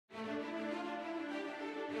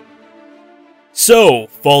So,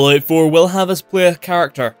 Fallout 4 will have us play a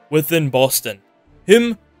character within Boston,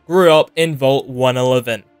 whom grew up in Vault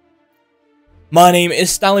 111. My name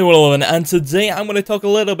is Stanley111 and today I'm going to talk a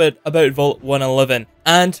little bit about Vault 111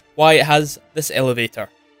 and why it has this elevator.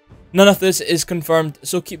 None of this is confirmed,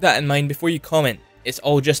 so keep that in mind before you comment. It's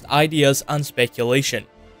all just ideas and speculation.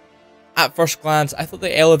 At first glance, I thought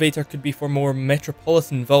the elevator could be for more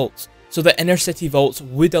metropolitan vaults, so that inner city vaults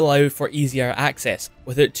would allow for easier access,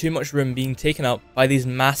 without too much room being taken up by these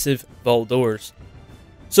massive vault doors.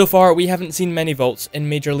 So far, we haven't seen many vaults in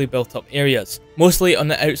majorly built up areas, mostly on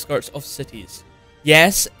the outskirts of cities.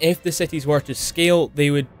 Yes, if the cities were to scale,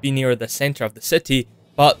 they would be near the centre of the city,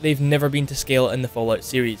 but they've never been to scale in the Fallout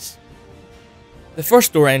series. The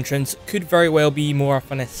first door entrance could very well be more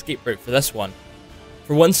of an escape route for this one.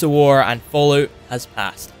 For once the war and Fallout has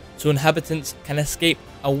passed, so inhabitants can escape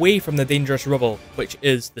away from the dangerous rubble which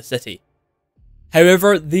is the city.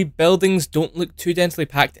 However, the buildings don't look too densely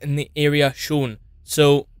packed in the area shown,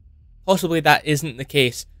 so possibly that isn't the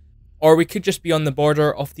case, or we could just be on the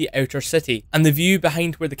border of the outer city, and the view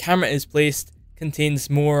behind where the camera is placed contains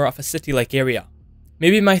more of a city-like area.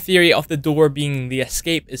 Maybe my theory of the door being the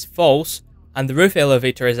escape is false, and the roof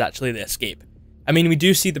elevator is actually the escape. I mean, we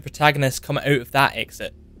do see the protagonist come out of that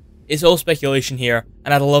exit. It's all speculation here,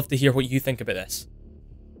 and I'd love to hear what you think about this.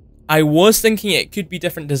 I was thinking it could be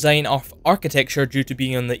different design of architecture due to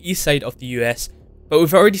being on the east side of the US, but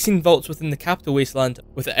we've already seen vaults within the capital wasteland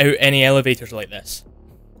without any elevators like this.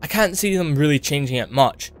 I can't see them really changing it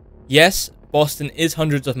much. Yes, Boston is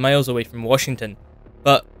hundreds of miles away from Washington,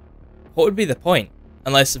 but what would be the point?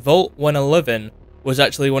 Unless Vault 111 was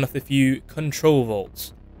actually one of the few control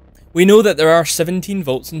vaults. We know that there are 17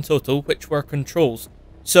 vaults in total which were controls,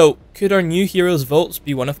 so could our new heroes vaults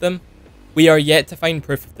be one of them? We are yet to find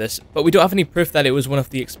proof of this, but we don't have any proof that it was one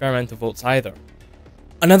of the experimental vaults either.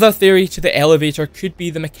 Another theory to the elevator could be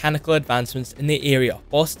the mechanical advancements in the area of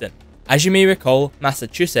Boston. As you may recall,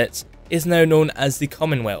 Massachusetts is now known as the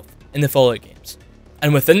Commonwealth in the Fallout games,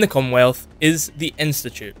 and within the Commonwealth is the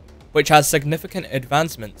Institute, which has significant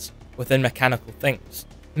advancements within mechanical things,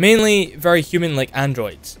 mainly very human-like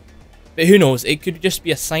androids. But who knows, it could just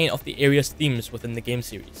be a sign of the area's themes within the game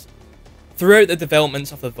series. Throughout the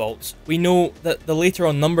developments of the vaults, we know that the later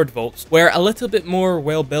on numbered vaults were a little bit more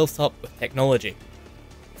well built up with technology.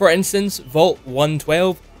 For instance, Vault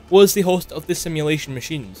 112 was the host of the simulation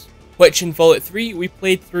machines, which in Fallout 3 we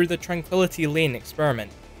played through the Tranquility Lane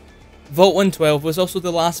experiment. Vault 112 was also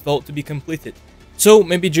the last vault to be completed, so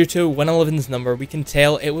maybe due to 111's number we can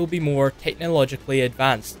tell it will be more technologically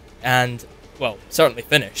advanced and, well, certainly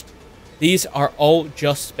finished. These are all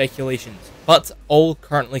just speculations, but all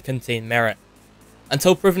currently contain merit.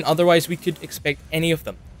 Until proven otherwise, we could expect any of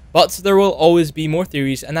them, but there will always be more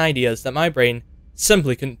theories and ideas that my brain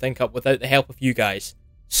simply couldn't think up without the help of you guys.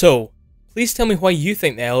 So, please tell me why you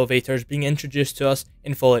think the elevator is being introduced to us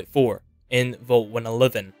in Fallout 4, in Vault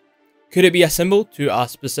 111. Could it be a symbol to a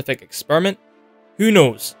specific experiment? Who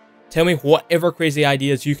knows? Tell me whatever crazy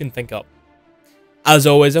ideas you can think up. As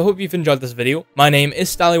always, I hope you've enjoyed this video. My name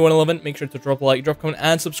is Stanley111, make sure to drop a like, drop a comment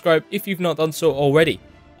and subscribe if you've not done so already.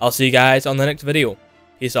 I'll see you guys on the next video.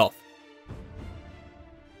 Peace off.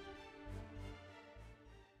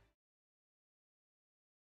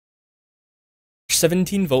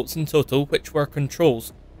 17 vaults in total which were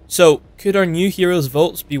controls, so could our new heroes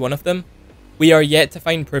vaults be one of them? We are yet to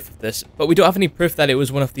find proof of this, but we don't have any proof that it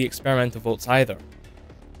was one of the experimental vaults either.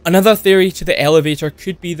 Another theory to the elevator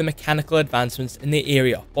could be the mechanical advancements in the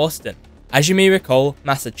area of Boston. As you may recall,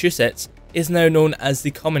 Massachusetts is now known as the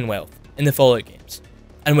Commonwealth in the Fallout games,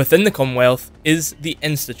 and within the Commonwealth is the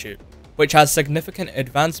Institute, which has significant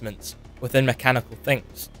advancements within mechanical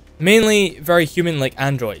things, mainly very human-like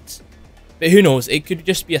androids. But who knows, it could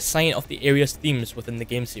just be a sign of the area's themes within the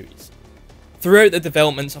game series. Throughout the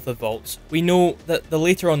developments of the vaults, we know that the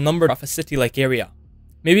later on numbered of a city-like area.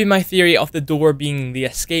 Maybe my theory of the door being the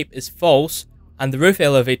escape is false, and the roof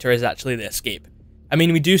elevator is actually the escape. I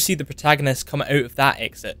mean, we do see the protagonist come out of that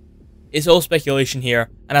exit. It's all speculation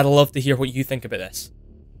here, and I'd love to hear what you think about this.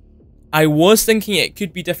 I was thinking it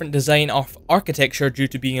could be different design of architecture due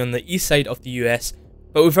to being on the east side of the US,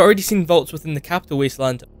 but we've already seen vaults within the capital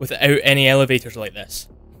wasteland without any elevators like this.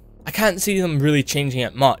 I can't see them really changing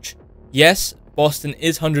it much. Yes, Boston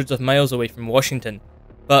is hundreds of miles away from Washington,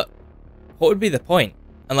 but what would be the point?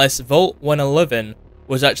 Unless Vault 111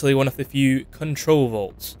 was actually one of the few control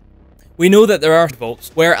vaults. We know that there are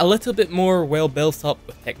vaults where a little bit more well built up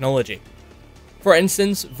with technology. For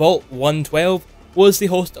instance, Vault 112 was the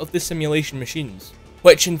host of the simulation machines,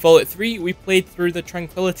 which in Fallout 3 we played through the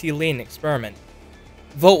Tranquility Lane experiment.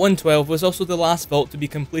 Vault 112 was also the last vault to be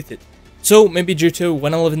completed, So maybe due to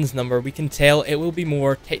 111's number, we can tell it will be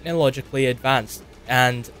more technologically advanced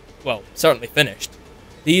and, well, certainly finished.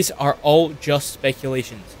 These are all just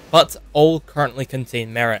speculations, but all currently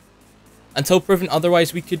contain merit. Until proven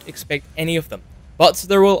otherwise, we could expect any of them, but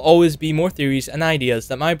there will always be more theories and ideas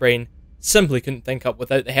that my brain simply couldn't think up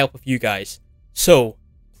without the help of you guys. So,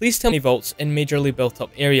 please tell me vaults in majorly built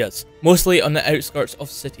up areas, mostly on the outskirts of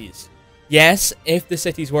cities. Yes, if the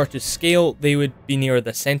cities were to scale, they would be near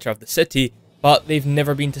the centre of the city, but they've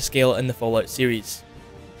never been to scale in the Fallout series.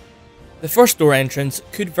 The first door entrance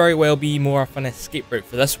could very well be more of an escape route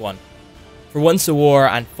for this one. For once the war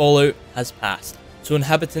and Fallout has passed, so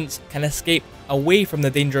inhabitants can escape away from the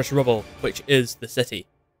dangerous rubble which is the city.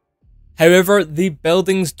 However, the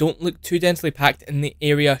buildings don't look too densely packed in the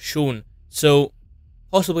area shown, so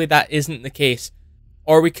possibly that isn't the case.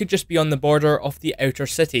 Or we could just be on the border of the outer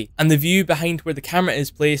city, and the view behind where the camera is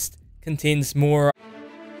placed contains more.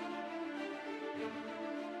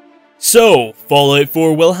 So, Fallout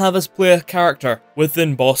 4 will have us play a character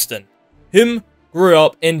within Boston, whom grew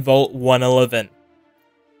up in Vault 111.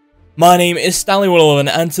 My name is Stanley111,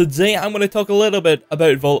 and today I'm going to talk a little bit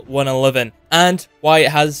about Vault 111 and why it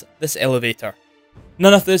has this elevator.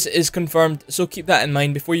 None of this is confirmed, so keep that in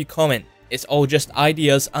mind before you comment. It's all just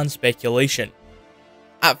ideas and speculation.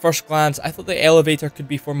 At first glance, I thought the elevator could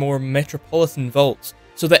be for more metropolitan vaults,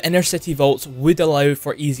 so the inner city vaults would allow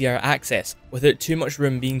for easier access, without too much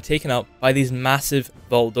room being taken up by these massive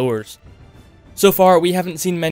vault doors. So far, we haven't seen many